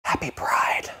Happy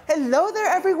Pride. Hello there,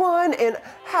 everyone, and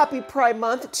happy Pride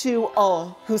Month to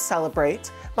all who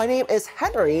celebrate. My name is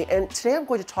Henry, and today I'm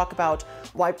going to talk about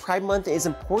why Pride Month is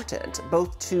important,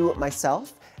 both to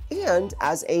myself and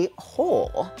as a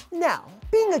whole. Now,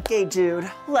 being a gay dude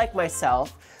like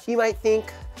myself, you might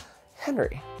think,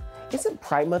 Henry, isn't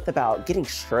Pride Month about getting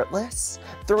shirtless,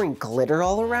 throwing glitter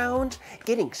all around,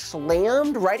 getting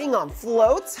slammed, riding on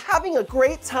floats, having a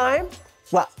great time?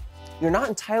 Well, you're not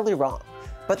entirely wrong,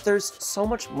 but there's so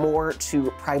much more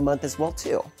to Pride Month as well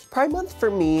too. Pride Month for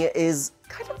me is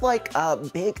kind of like a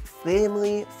big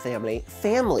family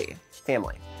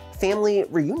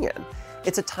reunion.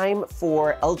 It's a time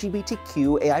for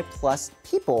LGBTQAI+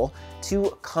 people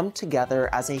to come together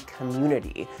as a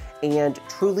community and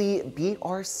truly be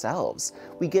ourselves.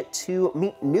 We get to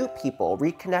meet new people,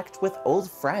 reconnect with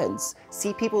old friends,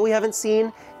 see people we haven't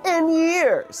seen in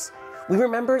years. We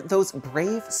remember those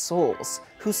brave souls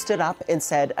who stood up and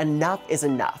said, enough is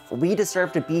enough. We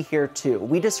deserve to be here too.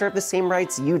 We deserve the same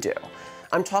rights you do.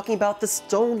 I'm talking about the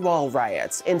Stonewall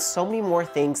riots and so many more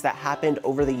things that happened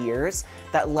over the years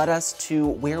that led us to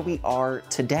where we are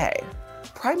today.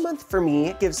 Pride Month for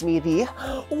me gives me the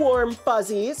warm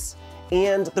fuzzies.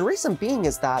 And the reason being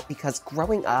is that because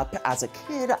growing up as a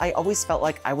kid, I always felt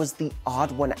like I was the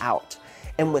odd one out.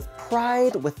 And with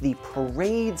Pride, with the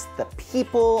parades, the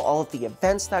people, all of the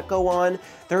events that go on,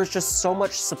 there's just so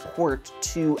much support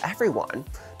to everyone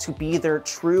to be their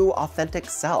true, authentic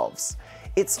selves.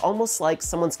 It's almost like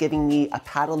someone's giving me a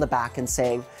pat on the back and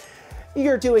saying,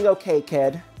 you're doing okay,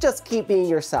 kid. Just keep being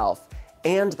yourself.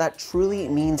 And that truly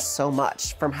means so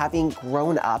much from having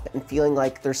grown up and feeling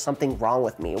like there's something wrong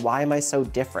with me. Why am I so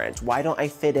different? Why don't I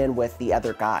fit in with the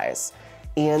other guys?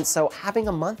 And so having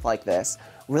a month like this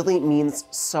really means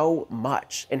so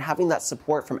much, and having that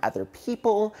support from other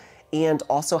people and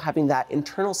also having that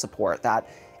internal support that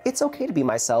it's okay to be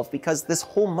myself because this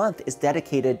whole month is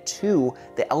dedicated to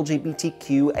the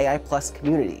LGBTQAI+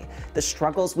 community, the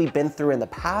struggles we've been through in the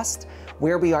past,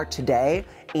 where we are today,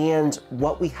 and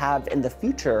what we have in the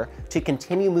future to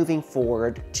continue moving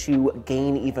forward to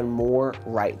gain even more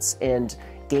rights and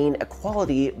gain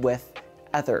equality with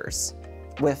others.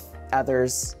 With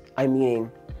others, I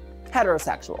mean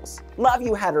heterosexuals. Love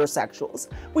you, heterosexuals.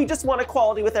 We just want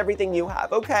equality with everything you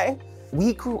have, okay?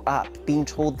 We grew up being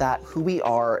told that who we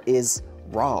are is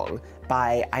wrong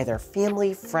by either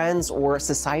family, friends, or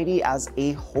society as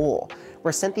a whole.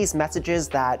 We're sent these messages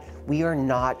that we are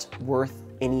not worth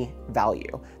any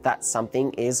value, that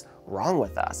something is wrong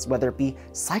with us, whether it be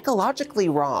psychologically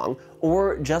wrong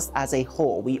or just as a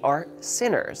whole. We are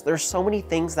sinners. There's so many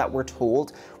things that we're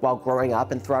told while growing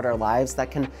up and throughout our lives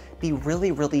that can be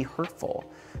really, really hurtful.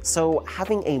 So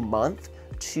having a month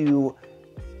to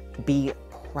be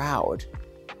proud,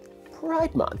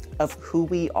 Pride Month, of who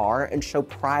we are and show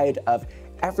pride of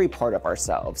every part of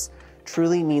ourselves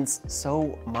truly means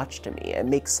so much to me. It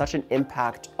makes such an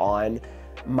impact on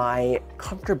my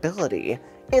comfortability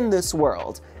in this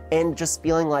world and just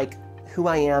feeling like who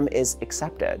I am is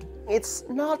accepted. It's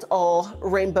not all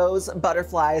rainbows,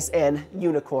 butterflies, and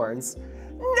unicorns.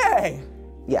 Nay!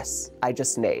 Yes, I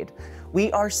just neighed. We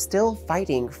are still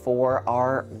fighting for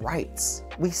our rights.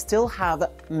 We still have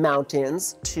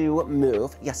mountains to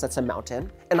move. Yes, that's a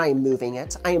mountain, and I am moving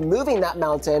it. I am moving that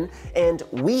mountain, and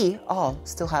we all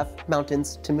still have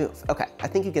mountains to move. Okay, I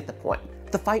think you get the point.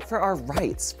 The fight for our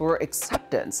rights, for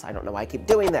acceptance. I don't know why I keep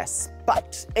doing this,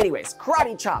 but anyways,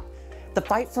 karate chop. The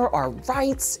fight for our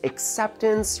rights,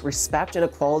 acceptance, respect, and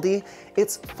equality,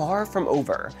 it's far from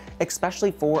over,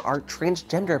 especially for our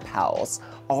transgender pals,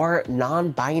 our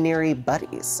non-binary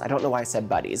buddies. I don't know why I said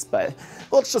buddies, but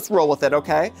let's just roll with it,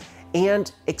 okay?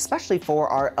 And especially for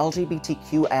our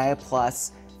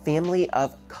LGBTQAI+ family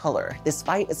of color. This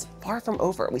fight is far from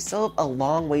over. We still have a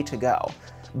long way to go.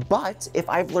 But if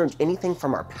I've learned anything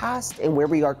from our past and where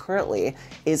we are currently,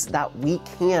 is that we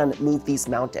can move these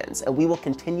mountains, and we will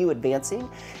continue advancing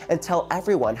until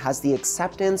everyone has the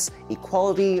acceptance,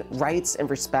 equality, rights, and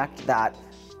respect that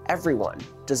everyone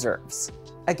deserves.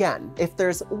 Again, if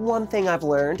there's one thing I've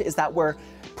learned is that we're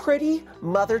pretty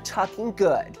mother-tucking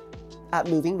good at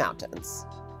moving mountains.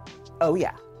 Oh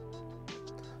yeah.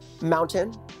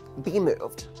 Mountain, be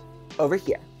moved. Over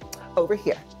here, over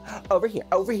here. Over here,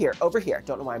 over here, over here.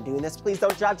 Don't know why I'm doing this. Please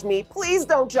don't judge me. Please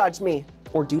don't judge me.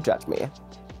 Or do judge me,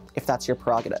 if that's your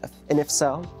prerogative. And if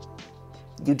so,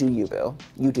 you do you, boo.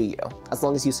 You do you, as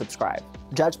long as you subscribe.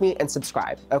 Judge me and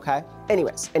subscribe, okay?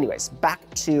 Anyways, back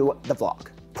to the vlog.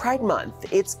 Pride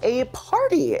Month, it's a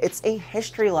party, it's a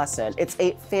history lesson, it's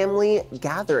a family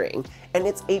gathering, and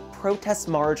it's a protest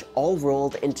march all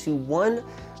rolled into one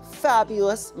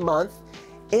fabulous month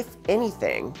If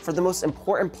anything, for the most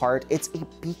important part, it's a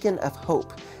beacon of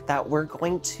hope that we're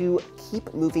going to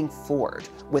keep moving forward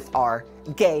with our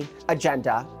gay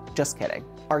agenda. Just kidding.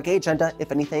 Our gay agenda,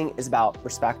 if anything, is about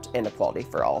respect and equality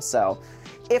for all. So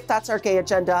if that's our gay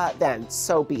agenda, then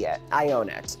so be it. I own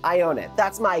it. I own it.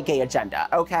 That's my gay agenda,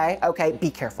 okay? Okay, be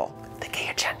careful. The gay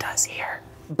agenda is here.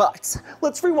 But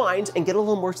let's rewind and get a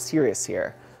little more serious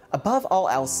here. Above all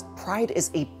else, Pride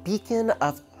is a beacon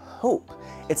of hope.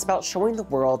 It's about showing the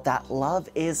world that love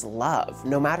is love,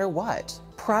 no matter what.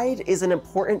 Pride is an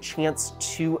important chance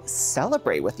to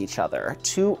celebrate with each other,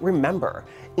 to remember,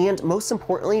 and most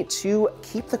importantly, to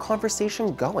keep the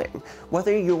conversation going.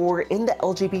 Whether you're in the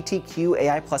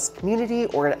LGBTQAI+ community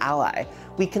or an ally,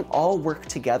 we can all work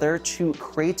together to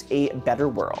create a better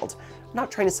world. I'm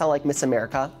not trying to sound like Miss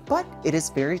America, but it is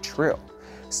very true.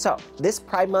 So this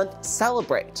Pride Month,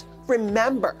 celebrate,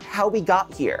 remember how we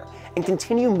got here, and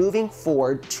continue moving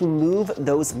forward to move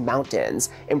those mountains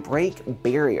and break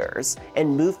barriers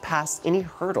and move past any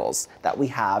hurdles that we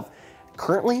have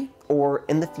currently or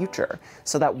in the future,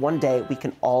 so that one day we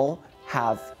can all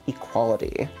have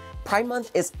equality. Pride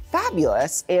Month is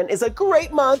fabulous and is a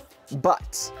great month,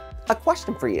 but a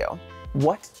question for you.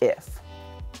 What if,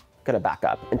 gonna back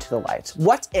up into the light,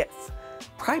 what if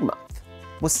Pride Month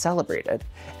was celebrated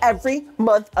every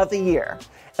month of the year?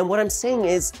 And what I'm saying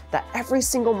is that every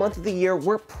single month of the year,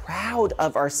 we're proud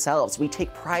of ourselves. We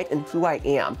take pride in who I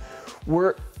am.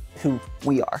 We're who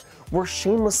we are. We're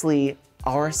shamelessly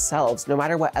ourselves, no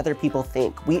matter what other people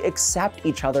think. We accept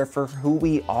each other for who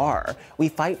we are. We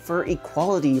fight for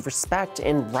equality, respect,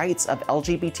 and rights of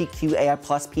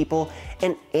LGBTQAI+ people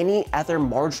and any other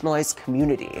marginalized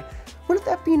community. Wouldn't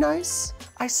that be nice?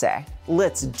 I say,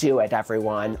 let's do it,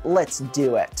 everyone. Let's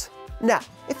do it. Now,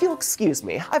 if you'll excuse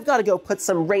me, I've got to go put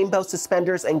some rainbow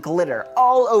suspenders and glitter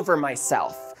all over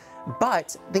myself.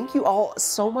 But thank you all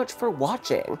so much for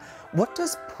watching. What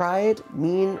does Pride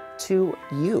mean to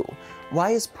you?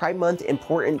 Why is Pride Month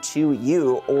important to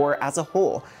you or as a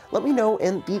whole? Let me know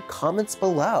in the comments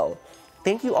below.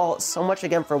 Thank you all so much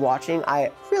again for watching.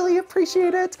 I really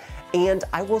appreciate it. And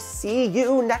I will see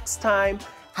you next time.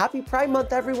 Happy Pride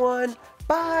Month, everyone.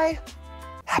 Bye.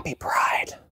 Happy Pride.